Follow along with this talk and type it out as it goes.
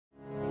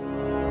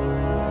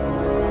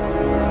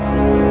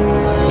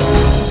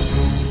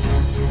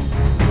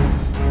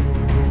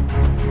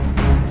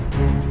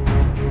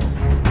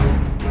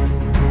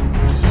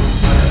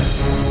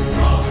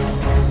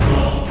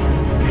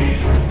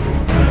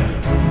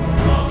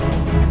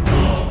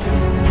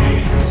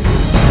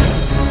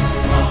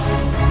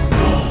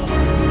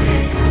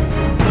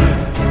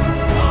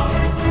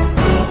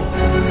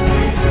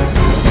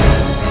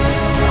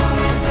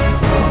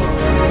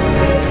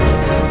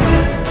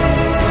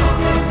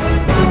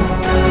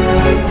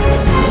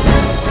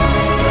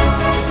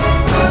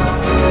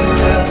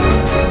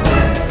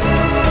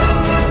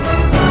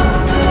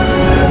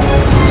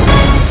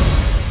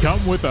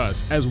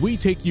as we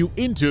take you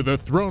into the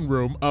throne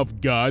room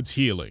of God's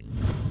healing.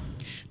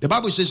 The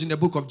Bible says in the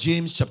book of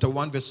James chapter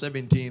 1 verse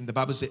 17, the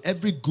Bible says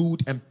every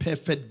good and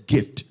perfect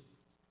gift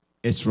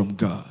is from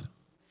God.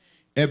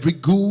 Every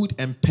good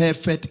and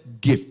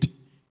perfect gift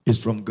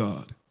is from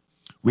God.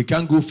 We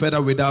can't go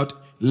further without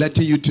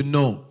letting you to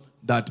know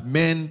that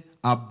men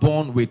are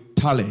born with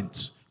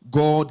talents.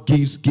 God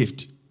gives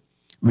gift.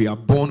 We are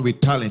born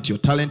with talent. Your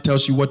talent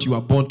tells you what you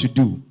are born to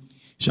do.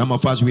 Some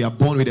of us, we are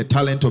born with the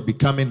talent of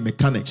becoming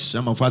mechanics.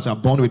 Some of us are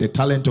born with the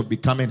talent of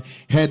becoming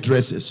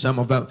hairdressers. Some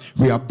of us,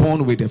 we are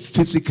born with a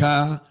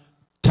physical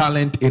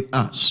talent in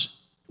us.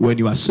 When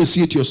you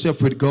associate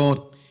yourself with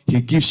God,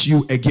 He gives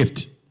you a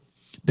gift.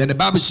 Then the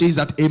Bible says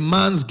that a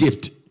man's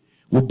gift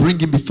will bring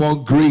him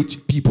before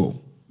great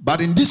people.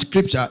 But in this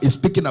scripture, it's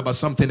speaking about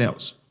something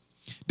else.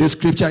 This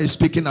scripture is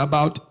speaking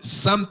about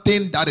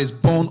something that is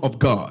born of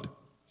God.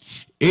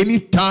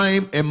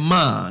 Anytime a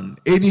man,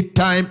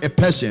 anytime a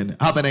person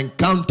have an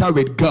encounter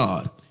with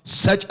God,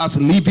 such as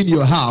leaving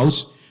your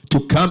house to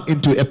come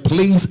into a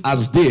place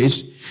as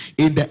this,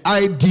 in the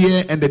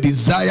idea and the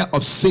desire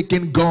of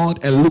seeking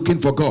God and looking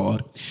for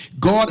God,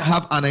 God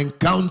have an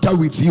encounter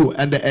with you,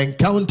 and the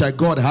encounter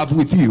God have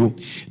with you,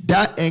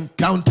 that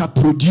encounter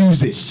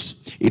produces.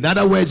 In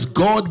other words,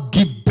 God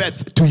give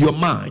birth to your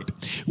mind,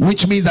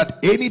 which means that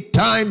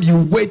anytime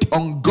you wait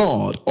on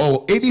God,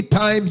 or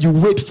anytime you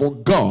wait for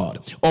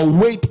God, or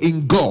wait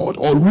in God,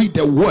 or read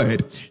the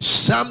word,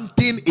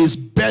 something is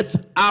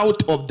birthed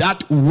out of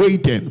that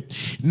waiting.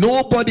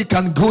 Nobody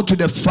can go to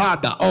the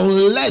Father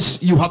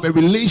unless you have a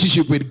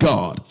relationship with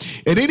God.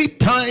 And any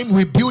time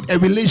we build a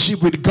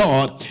relationship with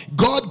God,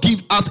 God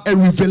gives us a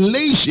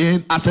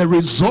revelation as a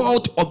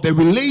result of the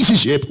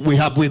relationship we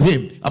have with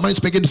Him. Am I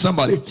speaking to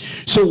somebody?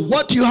 So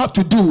what you have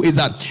to do is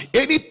that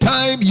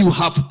anytime you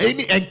have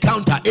any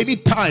encounter,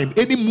 anytime,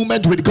 any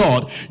moment with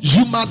God,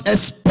 you must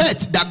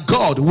expect that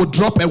God will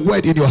drop a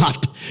word in your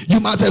heart. You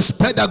must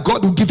expect that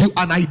God will give you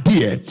an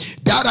idea.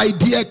 That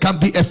idea can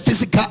be a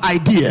physical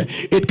idea.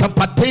 It can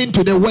pertain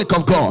to the work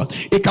of God.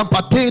 It can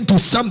pertain to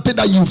something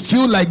that you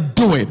feel like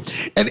doing.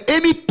 And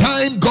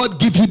anytime God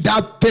gives you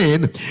that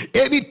thing,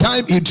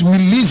 anytime it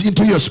releases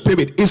into your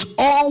spirit, it's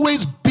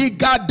always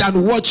bigger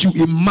than what you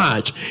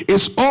imagine.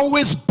 It's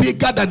always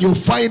bigger than your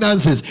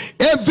finances.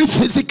 Every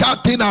physical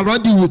thing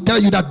around you will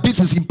tell you that this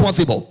is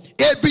impossible.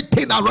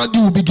 Everything around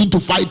you will begin to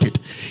fight it.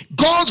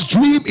 God's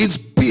dream is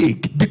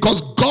big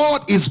because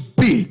God is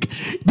big.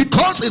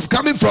 Because it's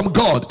coming from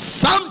God,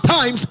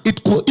 sometimes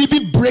it could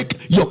even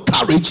break your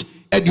courage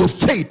and your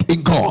faith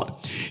in God.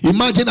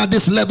 Imagine at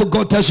this level,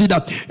 God tells you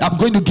that I'm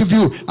going to give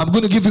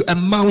you a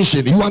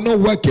mansion. You are not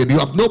working. You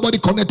have nobody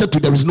connected to.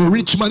 There is no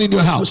rich man in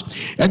your house.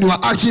 And you are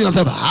asking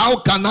yourself, how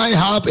can I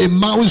have a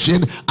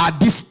mansion at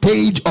this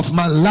stage of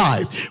my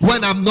life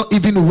when I'm not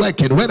even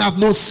working, when I have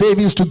no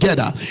savings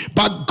together?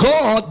 But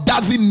God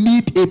doesn't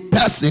need a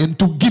person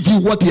to give you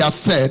what He has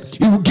said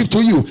He will give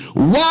to you.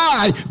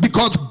 Why?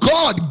 Because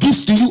God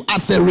gives to you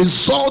as a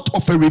result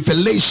of a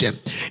revelation.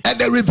 And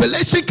the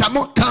revelation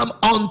cannot come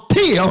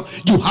until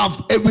you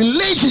have a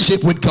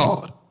relationship with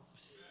God.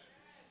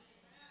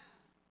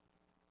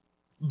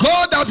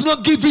 God does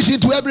not give vision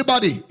to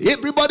everybody.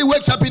 Everybody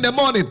wakes up in the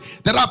morning.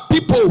 There are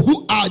people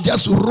who are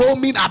just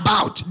roaming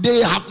about.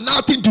 They have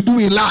nothing to do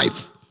in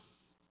life.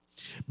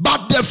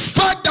 But the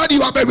fact that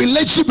you have a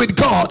relationship with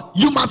God,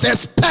 you must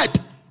expect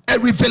a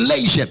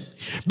revelation.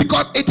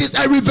 Because it is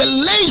a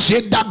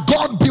revelation that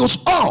God builds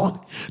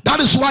on.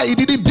 That is why He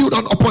didn't build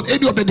upon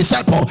any of the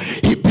disciples.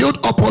 He built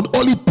upon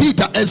only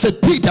Peter and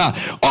said, Peter,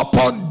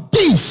 upon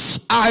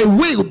this I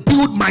will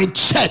build my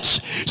church.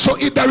 So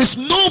if there is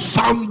no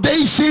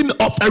foundation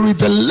of a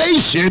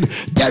revelation,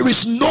 there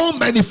is no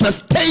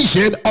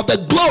manifestation of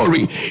the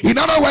glory. In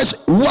other words,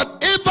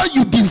 whatever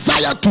you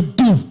desire to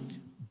do,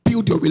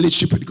 build your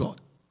relationship with God.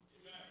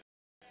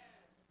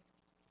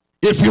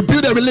 If you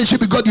build a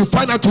relationship with God, you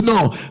find out to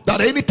know that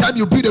anytime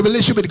you build a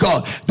relationship with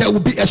God, there will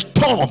be a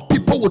storm.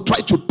 People will try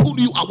to pull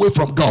you away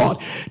from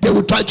God. They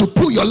will try to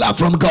pull your life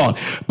from God.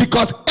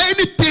 Because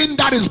anything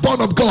that is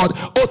born of God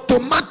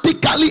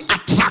automatically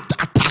attracts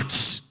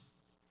attacks.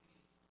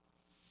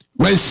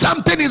 When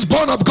something is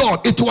born of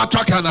God, it will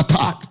attract an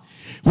attack.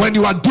 When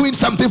you are doing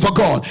something for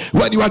God,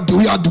 when you are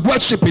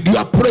worshiping, you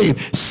are praying,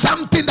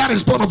 something that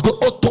is born of God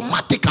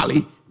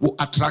automatically will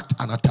attract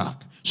an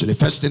attack. So the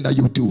first thing that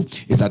you do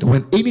is that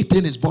when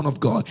anything is born of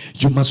God,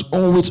 you must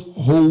always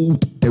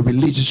hold the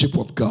relationship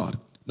of God.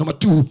 Number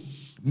two,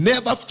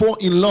 never fall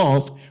in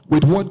love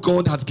with what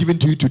God has given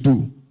to you to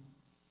do.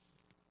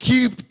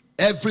 Keep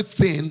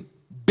everything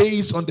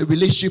based on the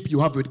relationship you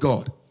have with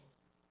God.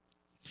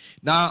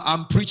 Now,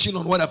 I'm preaching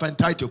on what I've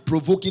entitled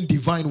Provoking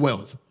Divine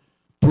Wealth.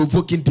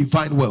 Provoking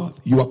divine wealth.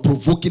 You are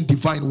provoking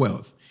divine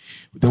wealth.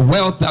 The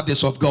wealth that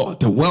is of God.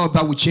 The wealth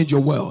that will change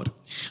your world.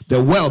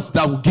 The wealth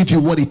that will give you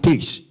what it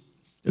takes.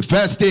 The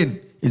first thing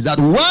is that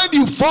when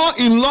you fall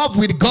in love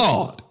with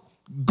God,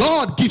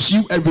 God gives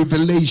you a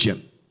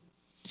revelation.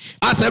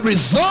 As a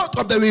result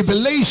of the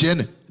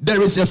revelation,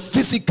 there is a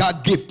physical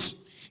gift,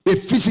 a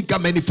physical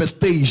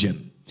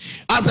manifestation.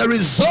 As a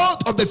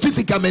result of the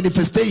physical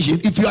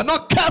manifestation, if you are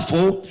not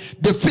careful,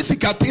 the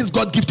physical things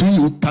God gives to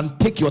you can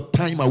take your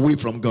time away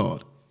from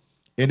God.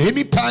 And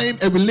anytime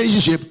a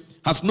relationship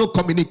has no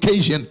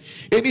communication,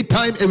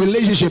 anytime a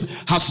relationship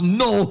has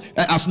no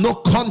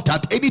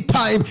contact,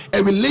 anytime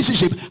a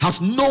relationship has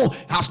no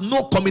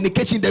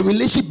communication, the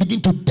relationship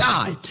begin to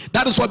die.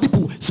 That is why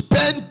people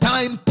spend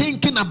time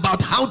thinking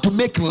about how to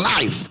make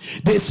life.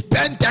 They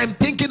spend time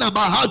thinking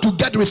about how to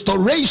get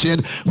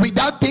restoration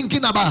without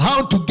thinking about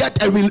how to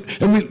get a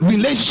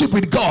relationship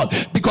with God,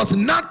 because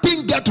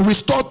nothing gets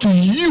restored to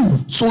you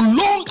so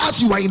long as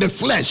you are in the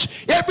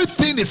flesh.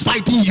 Everything is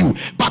fighting you.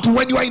 But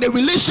when you are in a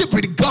relationship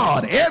with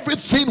God, everything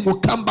will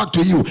come back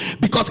to you,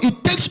 because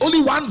it takes only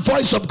one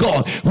voice of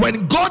God.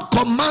 When God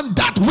commands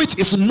that which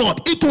is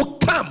not, it will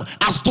come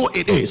as though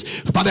it is.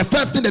 But the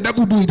first thing the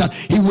devil will do is that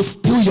he will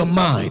steal your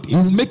mind. He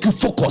will make you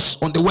focus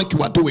on the work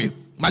you are doing.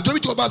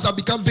 Majority of us have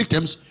become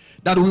victims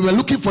that we were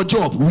looking for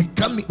job. We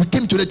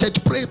came to the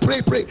church, pray.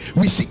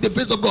 We seek the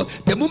face of God.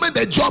 The moment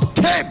the job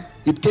came,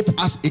 it kept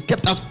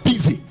us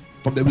busy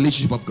from the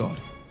relationship of God.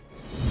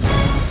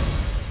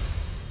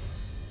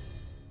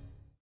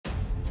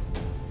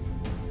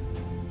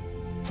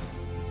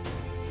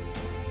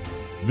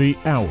 The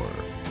hour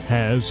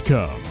has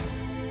come.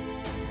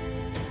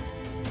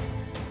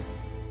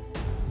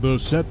 The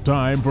set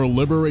time for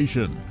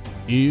liberation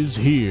is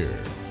here.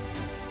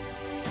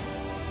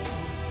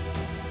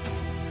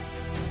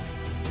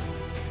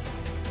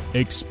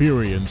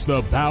 Experience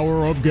the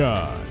power of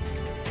God.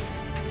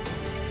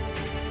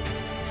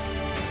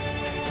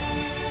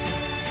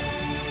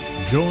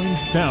 Join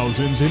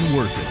thousands in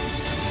worship.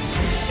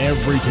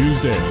 Every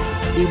Tuesday,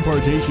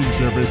 impartation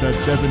service at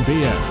 7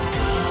 p.m.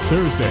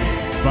 Thursday,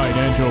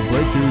 financial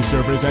breakthrough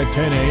service at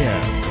 10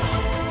 a.m.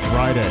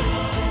 Friday,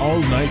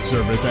 all-night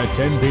service at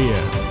 10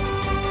 p.m.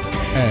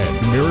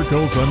 And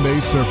Miracle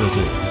Sunday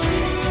services.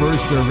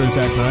 First service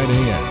at 9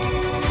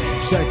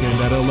 a.m.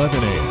 Second at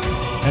 11 a.m.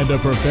 And a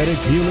prophetic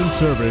healing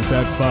service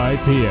at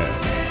 5 p.m.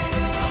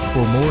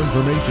 For more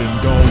information,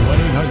 call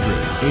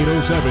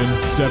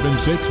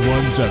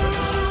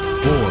 1-800-807-7617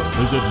 or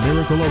visit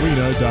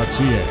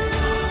miraclearena.ca.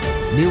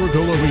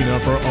 Miracle Arena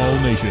for all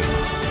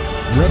nations.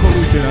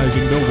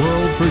 Revolutionizing the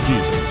world for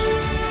Jesus.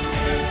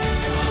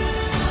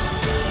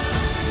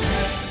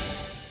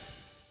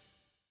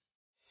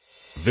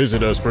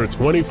 Visit us for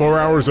 24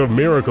 hours of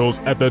miracles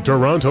at the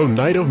Toronto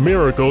Night of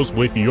Miracles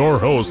with your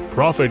host,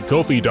 Prophet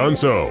Kofi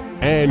Danso,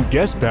 and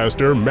guest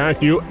pastor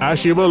Matthew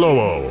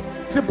Ashimolowo.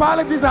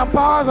 Principalities and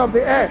powers of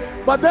the air.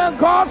 But then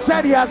God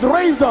said he has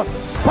raised us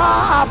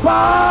far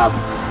above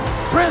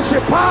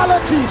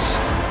principalities.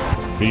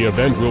 The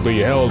event will be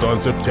held on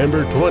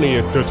September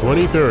 20th to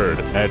 23rd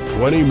at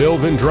 20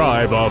 Milvan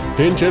Drive off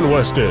Finch and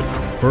Weston.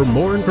 For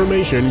more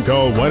information,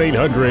 call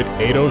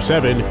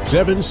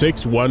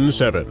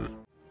 1-800-807-7617.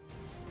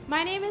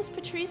 My name is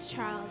Patrice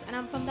Charles, and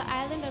I'm from the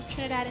island of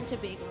Trinidad and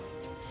Tobago.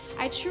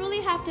 I truly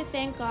have to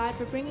thank God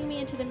for bringing me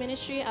into the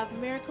ministry of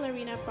Miracle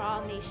Arena for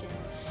All Nations,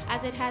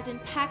 as it has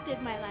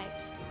impacted my life.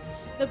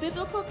 The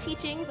biblical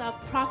teachings of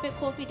Prophet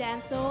Kofi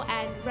Danso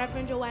and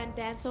Reverend Joanne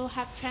Danso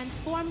have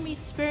transformed me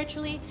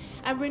spiritually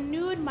and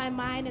renewed my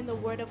mind in the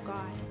Word of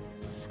God.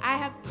 I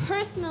have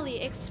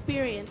personally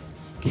experienced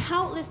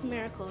countless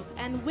miracles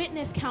and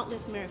witnessed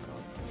countless miracles.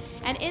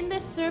 And in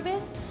this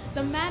service,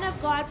 the man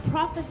of God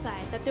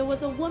prophesied that there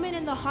was a woman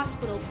in the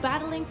hospital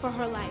battling for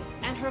her life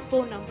and her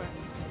phone number.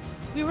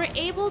 We were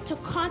able to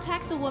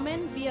contact the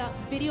woman via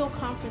video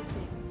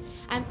conferencing.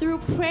 And through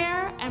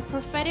prayer and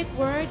prophetic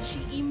word,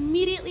 she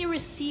immediately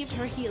received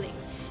her healing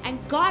and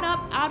got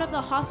up out of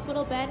the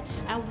hospital bed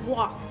and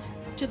walked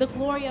to the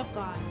glory of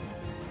God.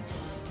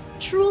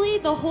 Truly,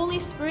 the Holy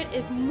Spirit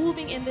is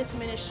moving in this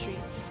ministry,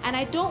 and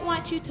I don't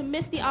want you to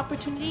miss the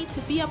opportunity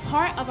to be a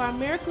part of our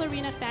Miracle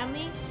Arena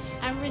family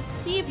and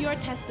receive your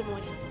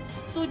testimony.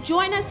 So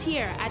join us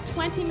here at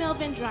 20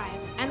 Milvan Drive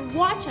and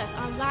watch us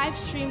on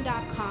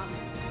livestream.com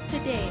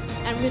today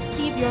and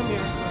receive your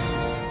miracle.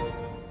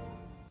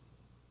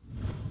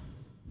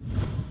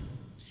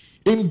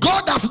 In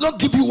God does not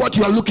give you what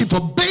you are looking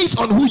for based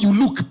on who you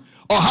look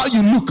or how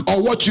you look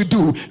or what you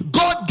do.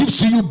 God gives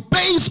to you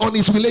based on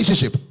his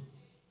relationship.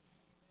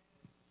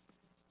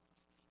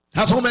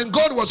 As when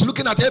God was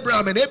looking at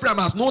Abraham, and Abraham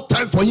has no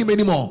time for him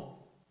anymore.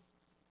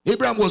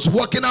 Abraham was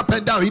walking up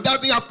and down. He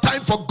doesn't have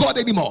time for God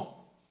anymore.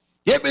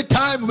 Every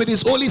time with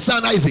his only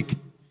son Isaac,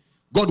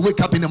 God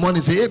wake up in the morning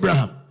and say,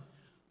 Abraham,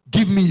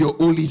 give me your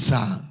only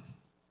son.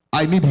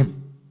 I need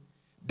him.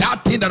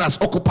 That thing that has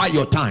occupied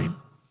your time.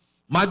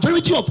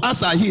 Majority of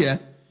us are here.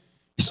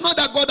 It's not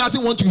that God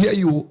doesn't want to hear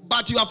you,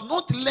 but you have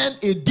not learned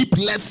a deep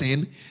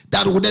lesson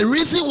that the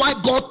reason why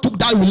God took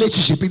that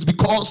relationship is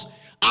because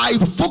I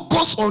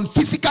focus on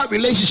physical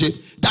relationship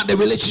than the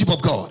relationship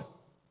of God.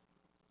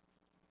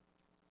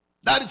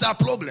 That is our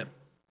problem.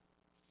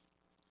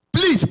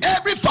 Please,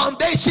 every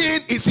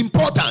foundation is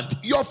important.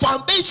 Your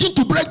foundation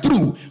to break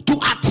through, to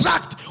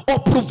attract or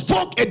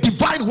provoke a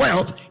divine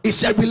wealth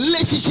is a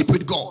relationship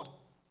with God.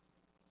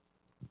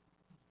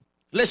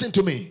 Listen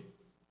to me.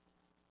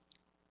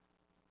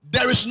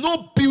 There is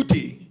no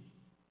beauty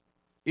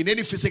in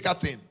any physical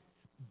thing.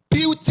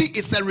 Beauty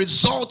is a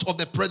result of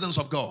the presence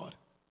of God.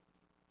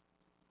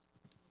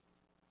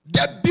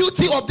 The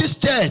beauty of this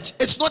church,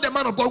 it's not the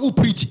man of God who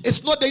preach.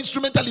 It's not the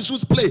instrumentalists who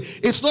play.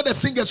 It's not the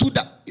singers who...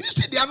 You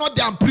see, they are not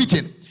there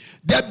preaching.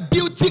 The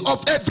beauty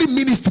of every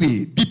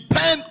ministry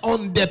depends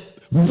on the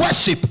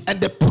worship and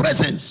the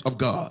presence of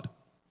God.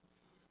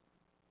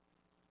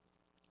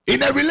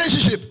 In a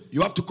relationship,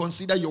 you have to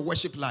consider your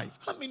worship life.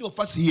 How many of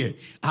us here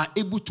are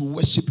able to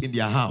worship in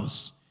their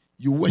house?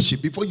 You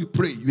worship before you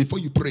pray.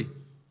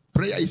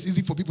 Prayer is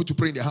easy for people to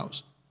pray in their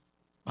house.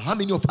 But how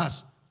many of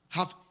us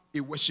have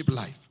a worship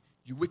life?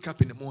 You wake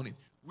up in the morning.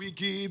 We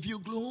give you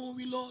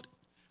glory, Lord,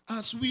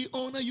 as we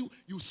honor you.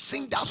 You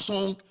sing that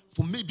song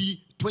for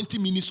maybe 20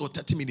 minutes or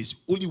 30 minutes.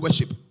 Only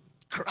worship.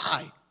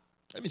 Cry.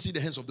 Let me see the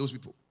hands of those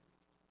people.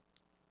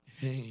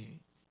 Hey,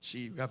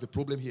 see, we have a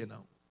problem here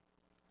now.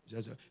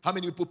 How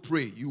many people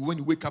pray? When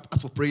you wake up,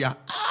 ask for prayer.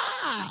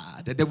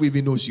 The devil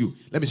even knows you.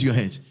 Let me see your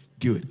hands.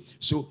 Good.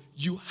 So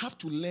you have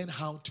to learn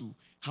how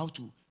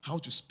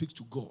to speak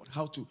to God,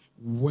 how to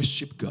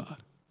worship God.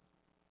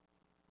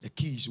 The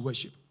key is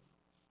worship.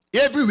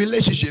 Every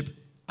relationship,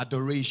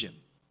 adoration.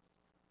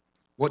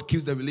 What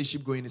keeps the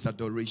relationship going is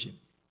adoration.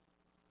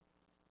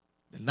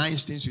 The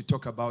nice things you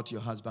talk about your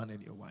husband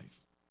and your wife.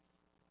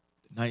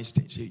 The nice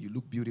things. Say, you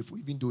look beautiful.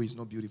 Even though he's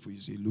not beautiful,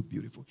 you say, you look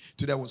beautiful.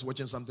 Today I was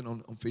watching something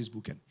on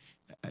Facebook, and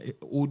an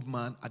old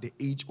man at the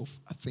age of,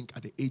 I think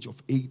at the age of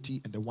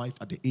 80, and the wife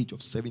at the age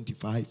of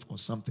 75 or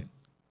something.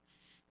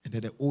 And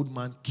then the old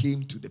man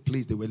came to the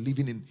place. They were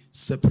living in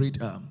separate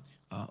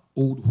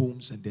old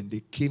homes. And then they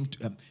came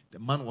to, the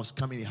man was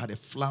coming. He had a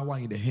flower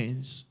in the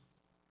hands.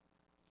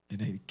 And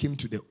then he came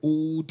to the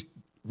old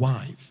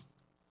wife.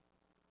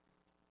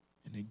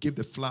 And he gave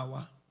the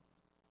flower.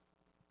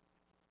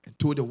 And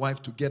told the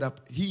wife to get up.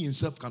 He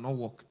himself cannot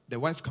walk. The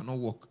wife cannot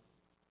walk.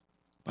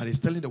 But he's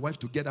telling the wife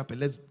to get up and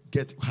let's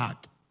get hug.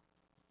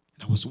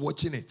 And I was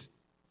watching it.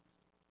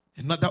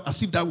 And not that,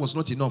 as if that was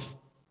not enough.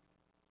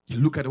 You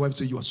look at the wife and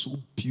say, you are so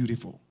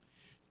beautiful.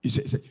 He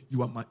said,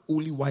 you are my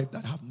only wife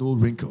that have no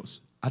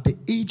wrinkles. At the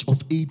age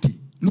of 80,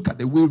 look at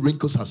the way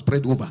wrinkles are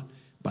spread over.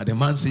 But the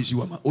man says,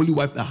 you are my only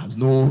wife that has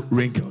no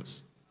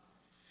wrinkles.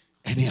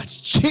 And he has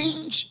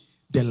changed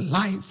the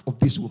life of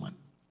this woman.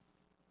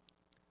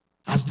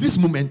 At this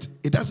moment,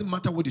 it doesn't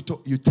matter what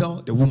you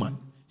tell the woman.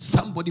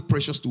 Somebody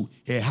precious to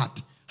her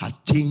heart has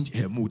changed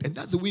her mood. And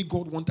that's the way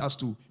God wants us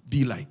to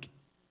be like.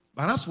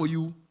 But as for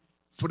you,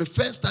 for the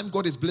first time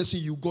God is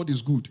blessing you, God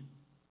is good.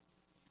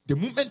 The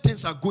moment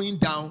things are going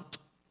down,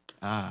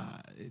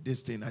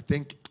 this thing, I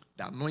think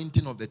the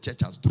anointing of the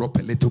church has dropped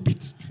a little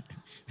bit.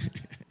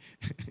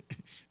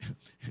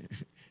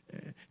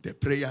 The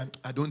prayer,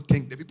 I don't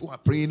think the people who are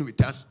praying with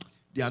us,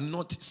 they are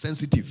not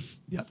sensitive.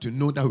 They have to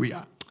know that we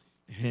are.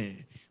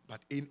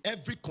 But in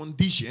every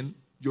condition,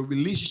 your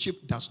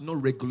relationship does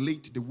not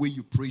regulate the way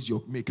you praise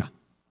your maker.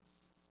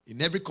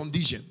 In every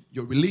condition,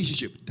 your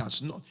relationship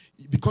does not,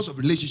 because of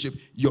relationship,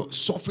 your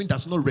suffering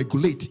does not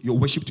regulate your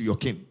worship to your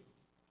king.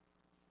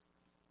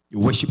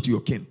 Your worship to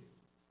your king.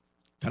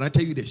 Can I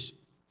tell you this?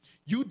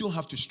 You don't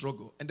have to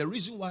struggle. And the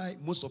reason why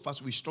most of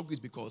us, we struggle is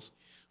because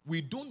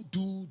we don't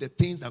do the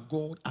things that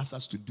God asks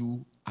us to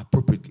do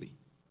appropriately.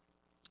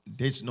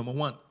 That's number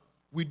one.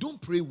 We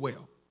don't pray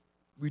well.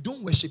 We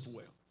don't worship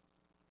well.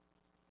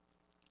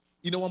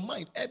 In our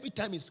mind, every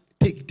time it's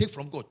take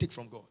from God, take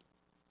from God.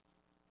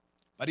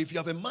 But if you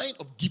have a mind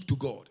of give to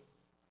God,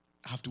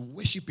 I have to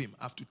worship him.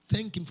 I have to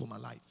thank him for my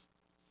life.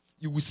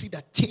 You will see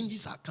that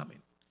changes are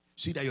coming.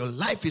 See that your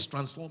life is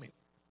transforming.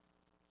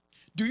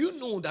 Do you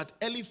know that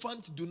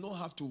elephants do not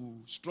have to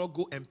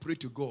struggle and pray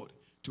to God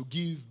to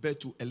give birth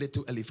to a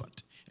little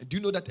elephant? And do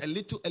you know that a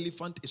little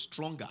elephant is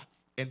stronger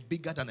and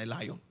bigger than a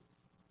lion?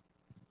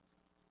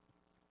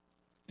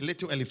 A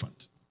little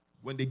elephant.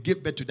 When they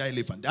give birth to the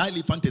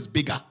elephant is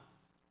bigger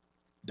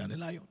than a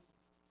lion.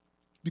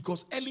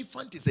 Because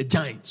elephant is a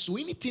giant. So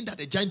anything that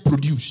a giant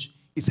produces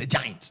is a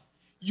giant.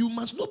 You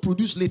must not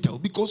produce little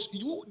because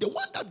you, the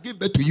one that gave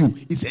birth to you,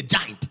 is a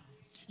giant.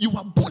 You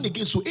are born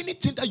again, so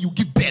anything that you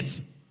give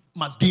birth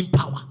must gain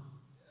power.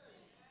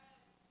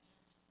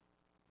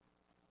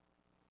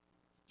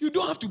 You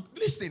don't have to,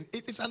 listen,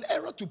 it is an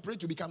error to pray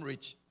to become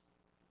rich.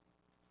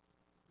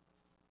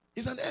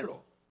 It's an error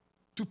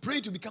to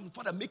pray to become,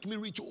 Father, make me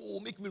rich, oh,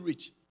 make me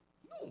rich.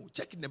 No,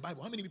 check in the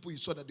Bible. How many people you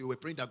saw that they were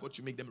praying that God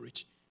should make them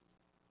rich?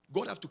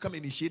 God have to come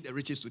and initiate the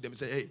riches to them and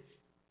say,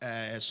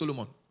 hey,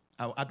 Solomon,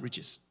 I'll add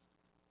riches.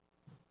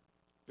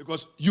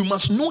 Because you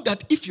must know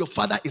that if your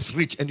father is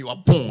rich and you are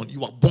born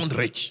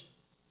rich.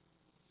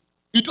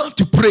 You don't have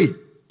to pray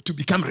to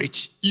become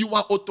rich. You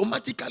are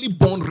automatically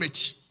born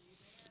rich.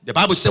 The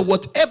Bible says,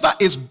 whatever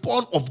is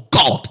born of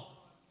God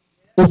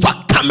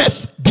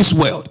overcometh this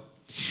world.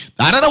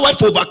 Another word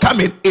for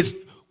overcoming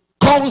is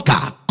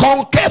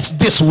conquers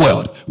this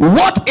world.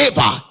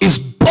 Whatever is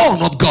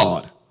born of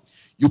God.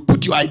 You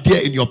put your idea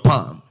in your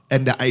palm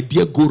and the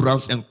idea goes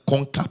around and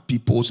conquer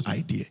people's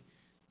idea.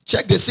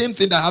 Check the same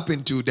thing that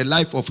happened to the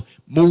life of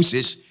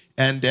Moses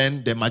and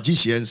then the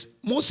magicians.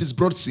 Moses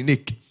brought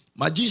snake.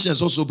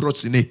 Magicians also brought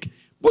snake.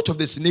 Both of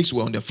the snakes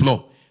were on the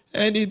floor.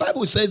 And the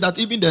Bible says that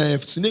even the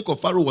snake of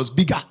Pharaoh was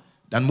bigger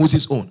than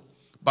Moses' own.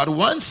 But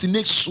one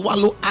snake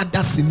swallowed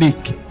other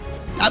snake.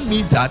 That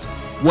means that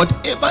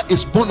whatever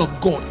is born of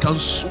God can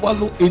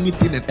swallow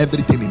anything and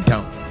everything in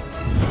town.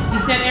 He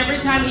said every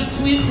time he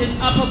twisted his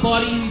upper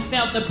body, he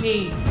felt the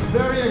pain.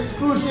 Very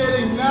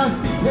excruciating,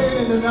 nasty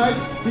pain in the night.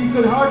 He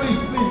could hardly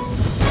sleep.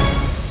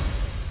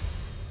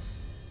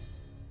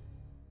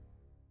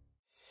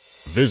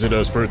 Visit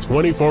us for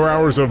 24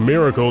 hours of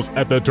miracles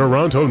at the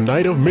Toronto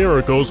Night of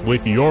Miracles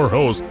with your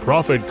host,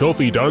 Prophet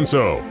Kofi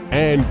Danso,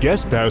 and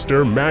guest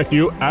pastor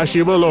Matthew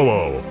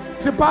Ashimolowo.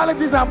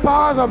 Principalities and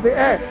powers of the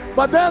air.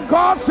 But then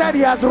God said he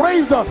has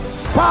raised us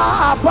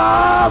far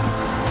above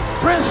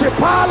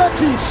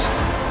principalities.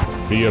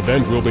 The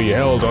event will be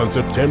held on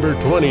September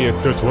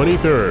 20th to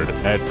 23rd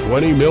at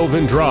 20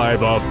 Milvin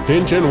Drive off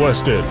Finch and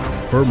Weston.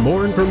 For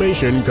more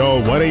information,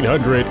 call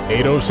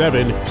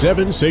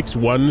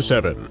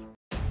 1-800-807-7617.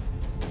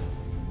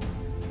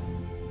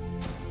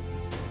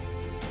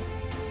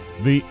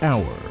 The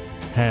hour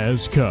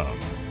has come.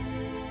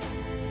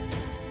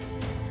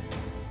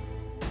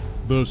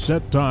 The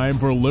set time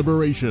for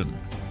liberation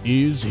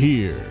is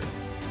here.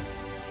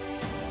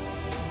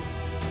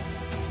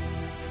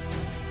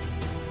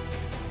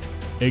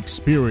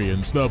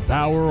 Experience the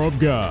power of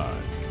God.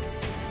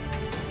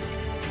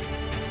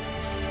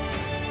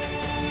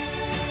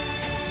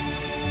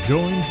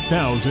 Join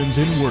thousands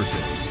in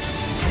worship.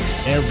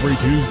 Every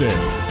Tuesday,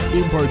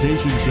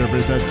 impartation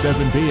service at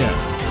 7 p.m.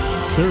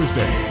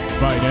 Thursday,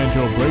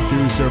 financial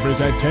breakthrough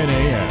service at 10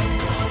 a.m.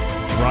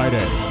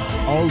 Friday,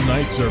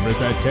 all-night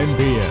service at 10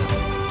 p.m.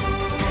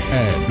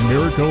 And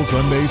Miracle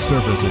Sunday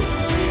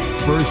services.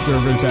 First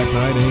service at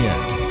 9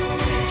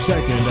 a.m.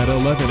 Second at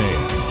 11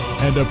 a.m.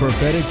 And a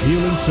prophetic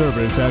healing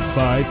service at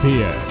 5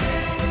 p.m.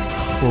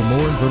 For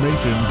more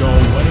information, call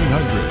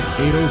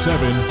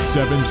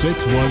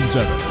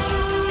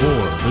 1-800-807-7617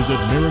 or visit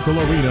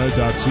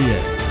miraclearena.ca.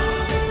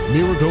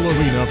 Miracle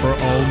Arena for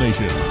all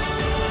nations.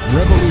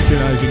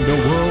 Revolutionizing the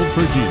world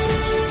for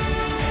Jesus.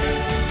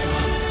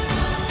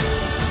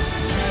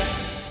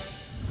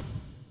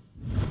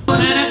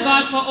 Man of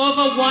God, for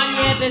over 1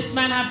 year, this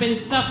man had been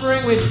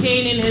suffering with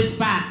pain in his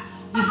back.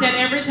 He said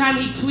every time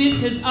he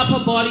twisted his upper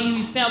body,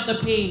 he felt the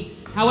pain.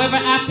 However,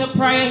 after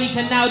prayer, he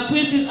can now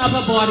twist his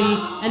upper body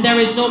and there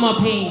is no more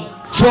pain.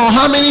 For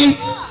how many?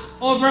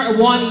 Over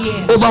 1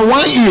 year. Over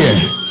 1 year.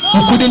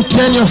 You couldn't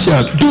turn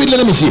yourself. Do it,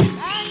 let me see.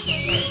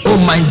 Oh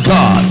my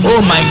God.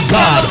 Oh my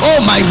God. Oh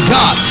my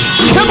God.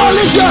 Come on,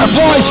 lift your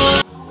voice.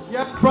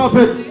 Yes,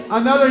 Prophet,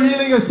 another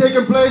healing has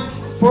taken place.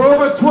 For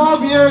over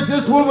 12 years,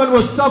 this woman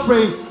was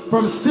suffering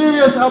from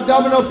serious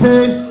abdominal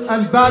pain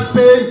and back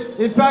pain.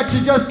 In fact,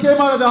 she just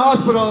came out of the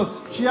hospital.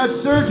 She had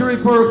surgery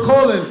for her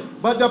colon,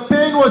 but the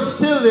pain was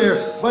still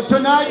there. But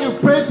tonight you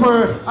prayed for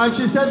her, and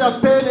she said the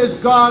pain is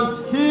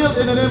gone, healed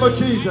in the name of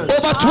Jesus.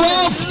 Over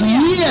 12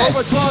 years.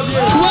 Over 12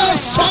 years. 12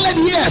 solid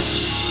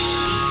years.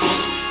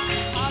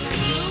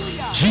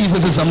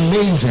 Jesus is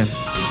amazing.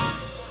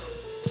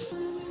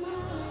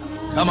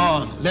 Come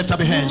on, lift up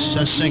your hands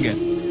and sing it.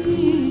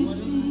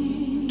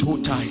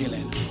 Total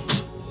healing.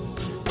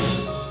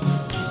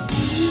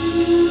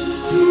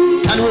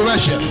 Can we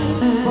worship?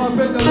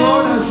 Prophet, the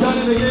Lord has done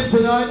it again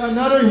tonight.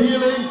 Another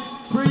healing.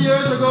 3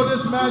 years ago,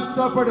 this man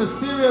suffered a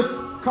serious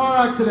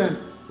car accident.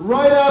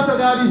 Right after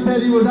that, he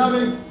said he was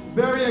having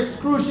very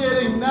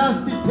excruciating,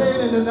 nasty pain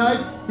in the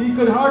night. He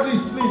could hardly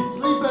sleep,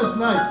 sleepless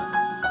night.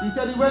 He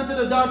said he went to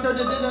the doctor,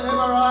 they did an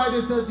MRI,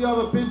 they said you have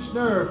a pinched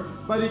nerve.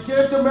 But he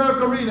came to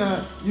Miracle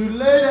Arena, you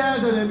laid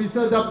hands on him, he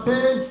said the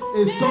pain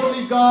is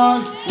totally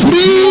gone. 3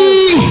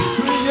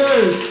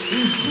 years.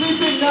 He's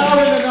sleeping now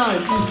in the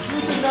night. He's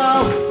sleeping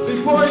now.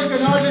 Before he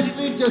can hardly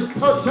sleep, just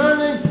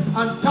turning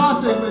and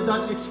tossing with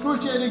that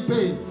excruciating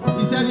pain.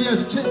 He said he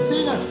has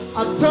seen a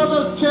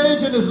total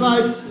change in his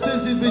life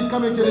since he's been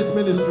coming to this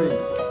ministry.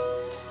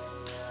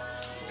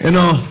 You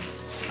know,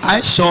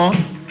 I saw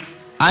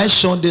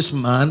this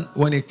man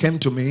when he came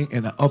to me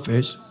in the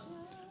office,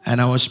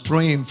 and I was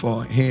praying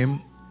for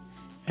him,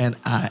 and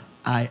I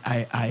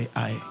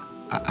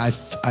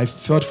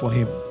felt for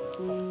him,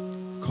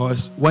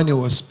 because when he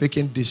was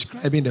speaking,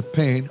 describing the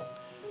pain,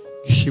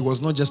 he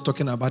was not just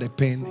talking about the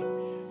pain.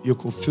 You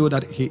could feel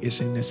that he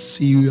is in a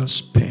serious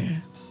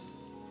pain.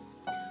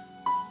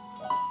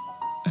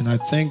 And I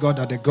thank God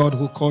that the God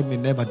who called me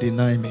never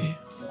denied me.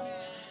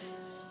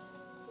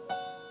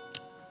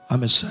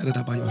 I'm excited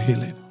about your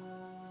healing.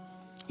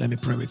 Let me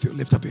pray with you.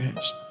 Lift up your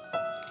hands.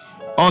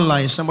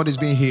 Online, somebody's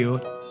being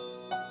healed.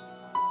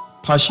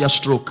 Partial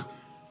stroke.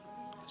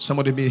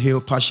 Somebody being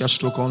healed, partial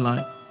stroke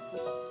online.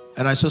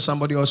 And I saw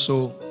somebody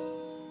also,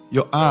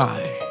 your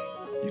eye,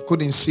 you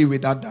couldn't see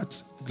without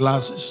that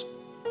glasses.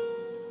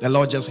 The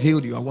Lord just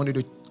healed you. I want you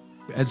to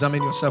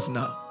examine yourself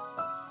now.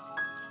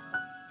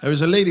 There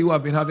is a lady who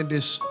have been having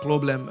this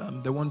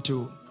problem. They want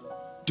to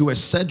do a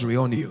surgery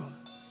on you.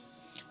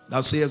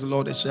 That says the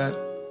Lord, they said,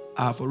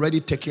 I have already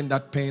taken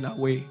that pain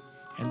away.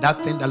 And that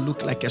thing that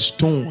looked like a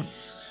stone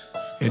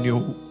in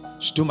your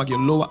stomach, your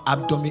lower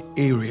abdomen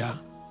area,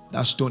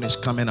 that stone is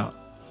coming out.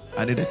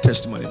 I need a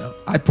testimony now.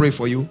 I pray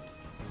for you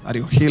that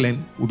your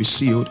healing will be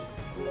sealed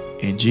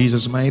in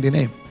Jesus' mighty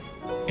name.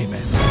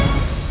 Amen.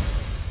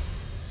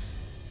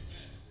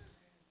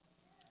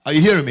 Are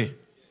you hearing me?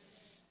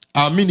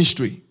 Our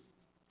ministry,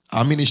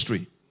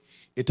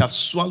 it has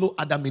swallowed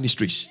other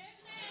ministries.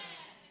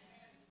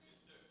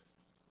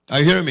 Are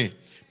you hearing me?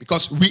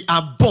 Because we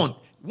are born.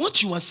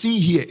 What you are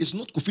seeing here is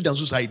not Kofi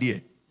Danso's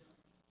idea.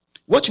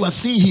 What you are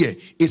seeing here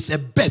is a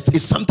birth,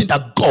 is something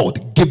that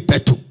God gave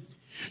birth to.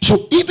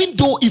 So even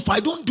though if I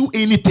don't do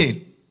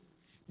anything,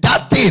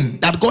 that thing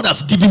that God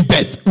has given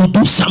birth will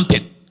do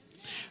something.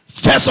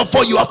 First of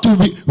all, you have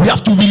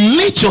to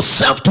relate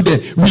yourself to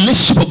the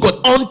relationship of God.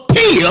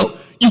 Until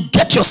you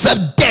get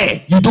yourself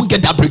there, you don't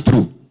get that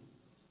breakthrough.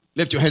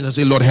 Lift your hands and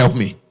say, Lord, help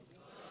me.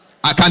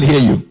 I can't hear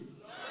you.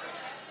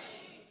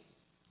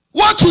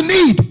 What you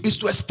need is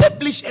to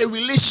establish a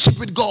relationship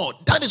with God.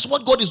 That is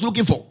what God is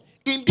looking for.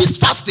 In this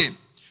fasting,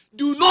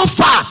 do not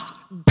fast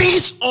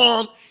based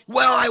on,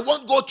 well, I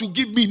want God to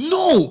give me.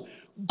 No.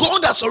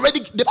 God has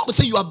already, the Bible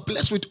says you are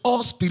blessed with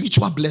all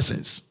spiritual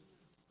blessings.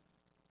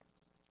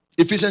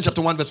 Ephesians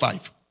chapter 1 verse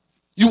 5.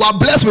 You are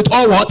blessed with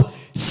all what?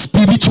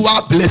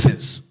 Spiritual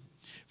blessings.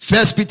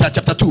 First Peter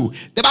chapter 2.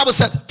 The Bible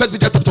said, First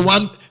Peter chapter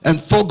 1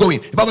 and 4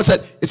 going. The Bible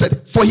said, it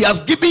said, for he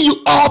has given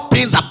you all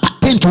things that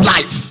pertain to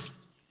life.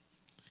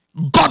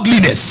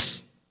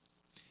 Godliness.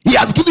 He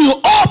has given you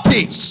all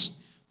things.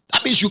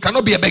 That means you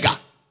cannot be a beggar.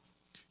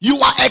 You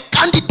are a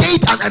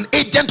candidate and an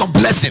agent of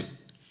blessing.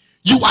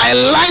 You are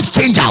a life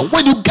changer.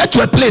 When you get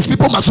to a place,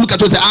 people must look at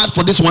you and say,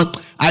 for this one,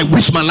 I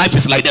wish my life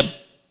is like them.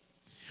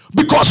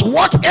 Because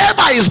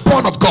whatever is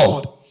born of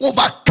God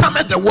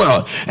overcometh the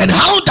world. And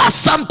how does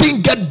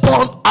something get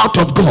born out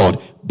of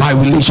God? By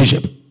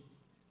relationship.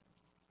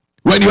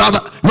 When you have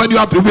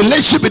a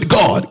relationship with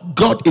God,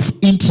 God is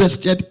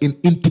interested in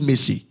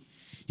intimacy.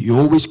 He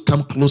always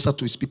come closer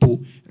to his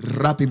people,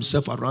 wrap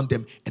himself around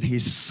them, and he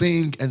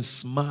sing and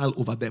smile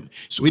over them.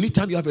 So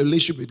anytime you have a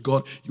relationship with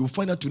God, you will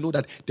find out to know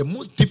that the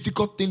most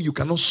difficult thing you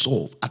cannot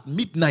solve at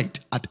midnight,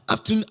 at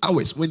afternoon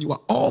hours, when you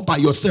are all by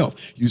yourself,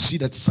 you see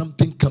that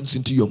something comes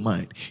into your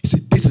mind. You say,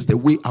 this is the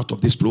way out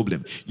of this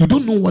problem. You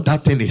don't know what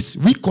that thing is.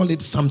 We call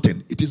it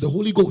something. It is the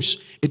Holy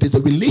Ghost. It is a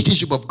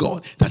relationship of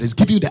God that is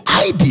giving you the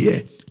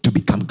idea to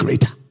become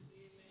greater.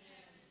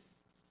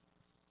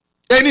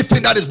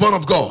 Anything that is born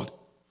of God.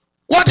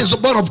 What is the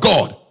born of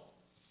God?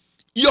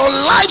 Your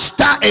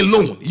lifestyle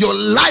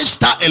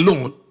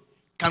alone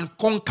can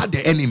conquer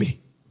the enemy.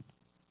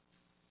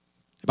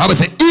 The Bible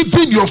says,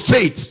 even your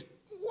faith.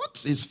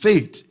 What is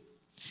faith?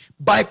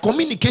 By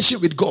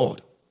communication with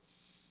God,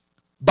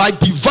 by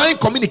divine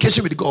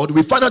communication with God,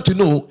 we find out to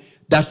know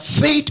that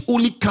faith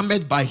only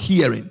cometh by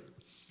hearing.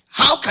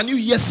 How can you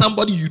hear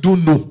somebody you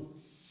don't know?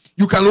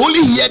 You can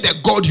only hear the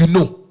God you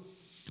know.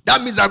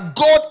 That means that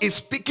God is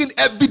speaking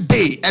every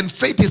day and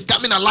faith is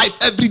coming alive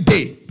every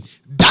day.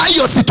 That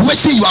your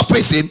situation you are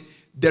facing,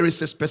 there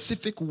is a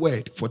specific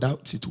word for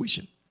that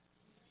situation.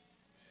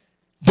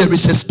 There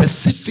is a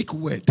specific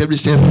word. There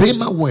is a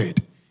rhema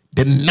word,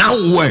 the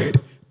noun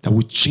word that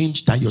will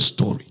change that your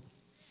story.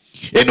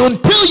 And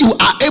until you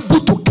are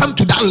able to come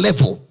to that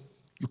level,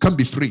 you can't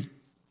be free.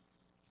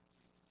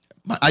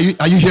 Are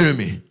you hearing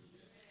me?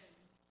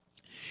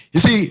 You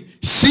see,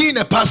 seeing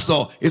a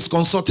pastor is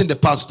consulting the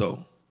pastor.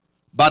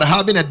 But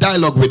having a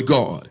dialogue with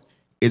God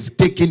is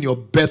taking your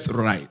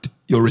birthright,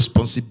 your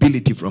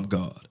responsibility from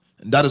God.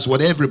 And that is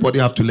what everybody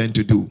have to learn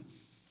to do.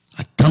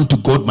 I come to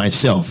God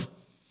myself.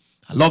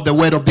 I love the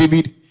word of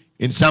David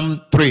in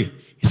Psalm 3.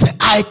 He said,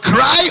 I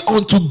cry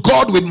unto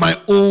God with my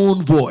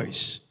own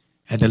voice,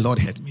 and the Lord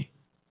heard me.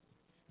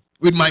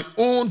 With my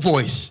own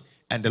voice,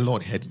 and the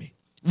Lord heard me.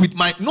 With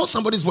my, not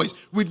somebody's voice,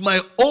 with my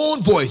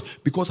own voice,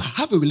 because I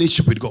have a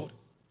relationship with God.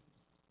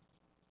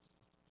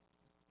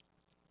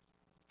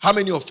 How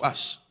many of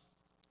us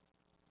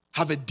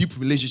have a deep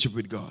relationship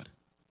with God?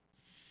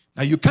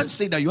 Now, you can't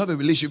say that you have a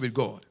relationship with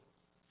God,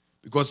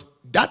 because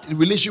that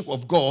relationship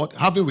of God,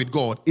 having with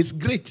God, is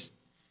great.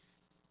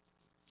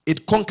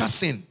 It conquers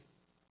sin.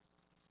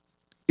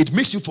 It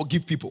makes you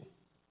forgive people.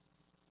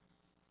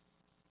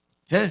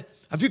 Yeah?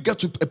 Have you got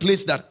to a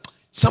place that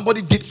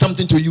somebody did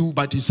something to you,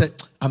 but you said,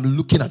 I'm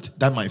looking at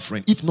that, my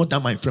friend. If not that,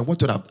 my friend, what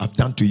would I've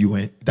done to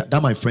you?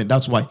 That, my friend,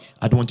 that's why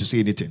I don't want to say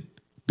anything.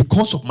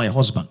 Because of my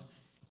husband.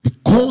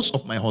 Because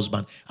of my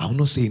husband, I will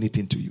not say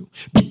anything to you.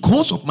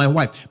 Because of my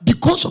wife,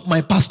 because of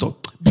my pastor,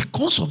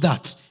 because of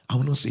that, I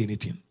will not say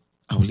anything.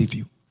 I will leave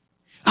you.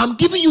 I'm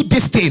giving you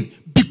this thing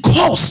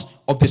because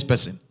of this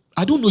person.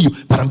 I don't know you,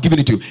 but I'm giving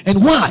it to you.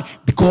 And why?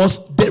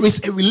 Because there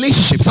is a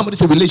relationship. Somebody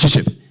say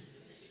relationship.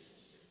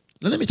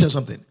 Now let me tell you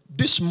something.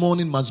 This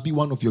morning must be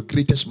one of your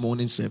greatest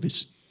morning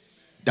service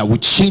that will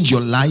change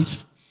your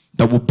life,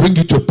 that will bring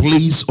you to a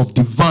place of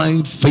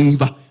divine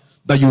favor,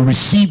 that you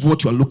receive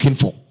what you are looking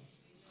for.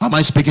 Am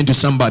I speaking to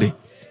somebody?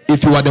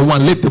 If you are the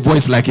one, lift the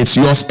voice like it's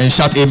yours and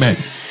shout amen.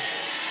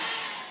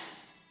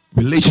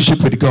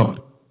 Relationship with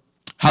God.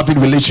 Having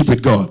relationship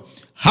with God.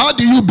 How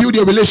do you build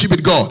your relationship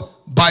with God?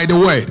 By the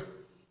word.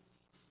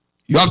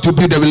 You have to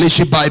build a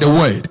relationship by the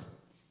word.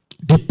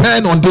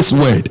 Depend on this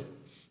word.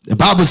 The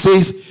Bible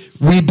says,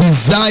 we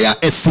desire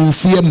a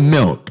sincere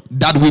milk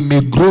that we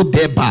may grow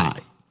thereby.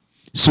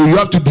 So you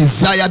have to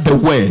desire the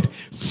word.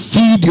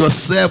 Feed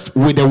yourself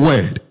with the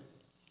word.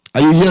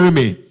 Are you hearing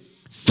me?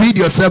 Feed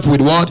yourself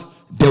with what?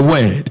 The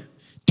word.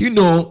 Do you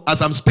know,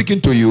 as I'm speaking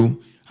to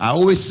you, I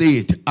always say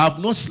it, I've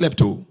not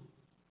slept.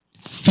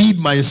 Feed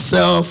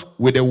myself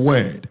with the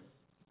word.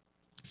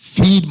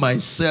 Feed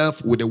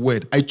myself with the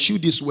word. I chew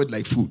this word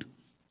like food.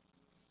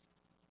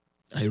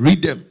 I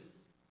read them.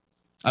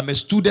 I'm a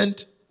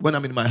student when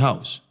I'm in my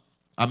house.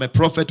 I'm a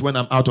prophet when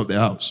I'm out of the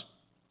house.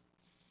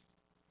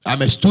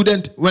 I'm a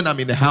student when I'm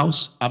in the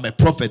house. I'm a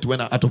prophet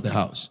when I'm out of the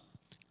house.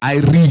 I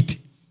read.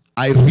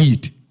 I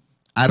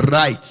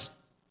write.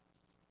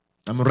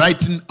 I'm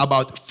writing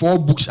about 4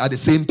 books at the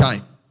same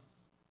time.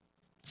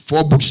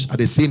 4 books at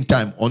the same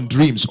time, on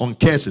dreams, on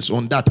cases,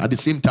 on that at the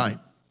same time.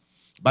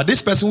 But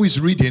this person who is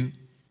reading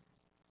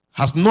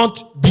has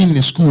not been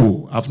in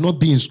school. I've not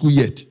been in school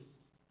yet.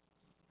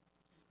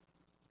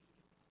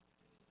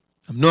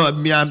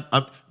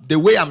 The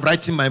way I'm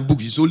writing my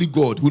book is only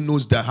God who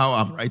knows how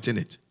I'm writing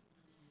it.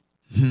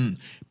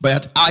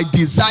 But I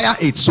desire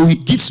it, so He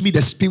gives me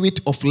the spirit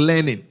of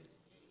learning.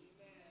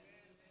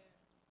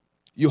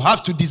 You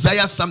have to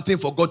desire something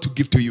for God to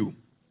give to you.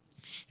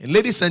 And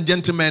ladies and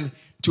gentlemen,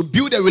 to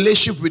build a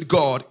relationship with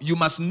God, you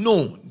must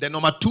know, the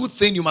number 2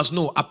 thing you must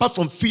know, apart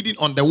from feeding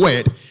on the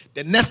word,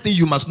 the next thing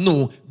you must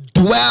know,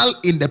 dwell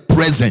in the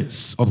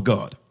presence of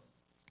God.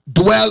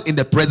 Dwell in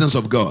the presence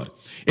of God.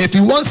 If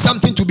you want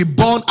something to be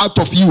born out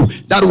of you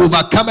that will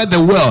overcome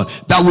the world,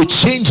 that will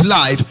change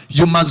life,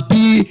 you must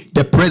be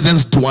the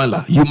presence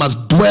dweller. You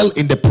must dwell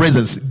in the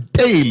presence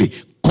daily,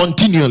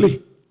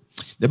 continually.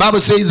 The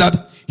Bible says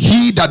that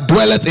he that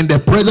dwelleth in the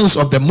presence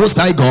of the Most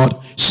High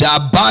God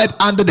shall abide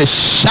under the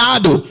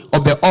shadow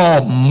of the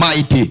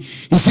Almighty.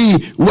 You see,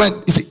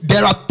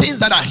 there are things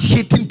that are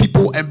hitting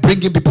people and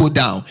bringing people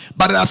down,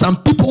 but there are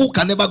some people who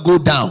can never go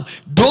down.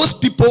 Those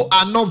people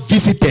are not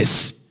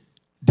visitors,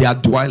 they are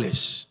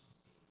dwellers.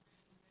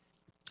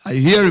 Are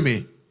you hearing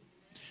me?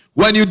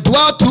 When you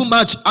dwell too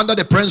much under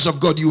the presence of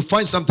God, you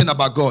find something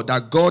about God,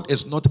 that God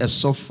is not a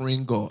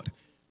suffering God.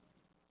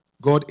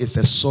 God is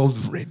a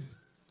sovereign.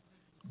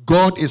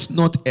 God is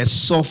not a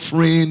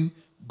suffering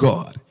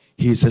God.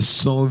 He is a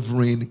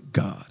sovereign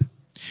God.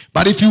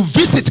 But if you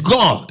visit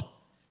God,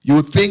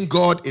 you think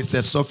God is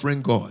a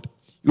suffering God.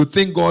 You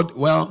think God,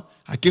 well,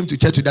 I came to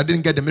church that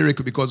didn't get the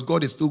miracle because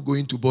God is still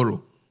going to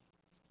borrow.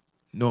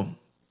 No.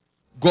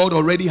 God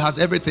already has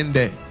everything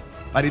there.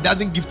 But He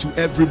doesn't give to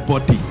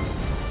everybody.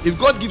 If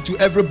God gives to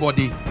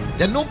everybody,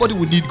 then nobody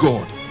will need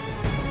God.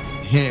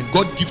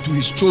 God gives to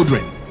His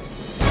children.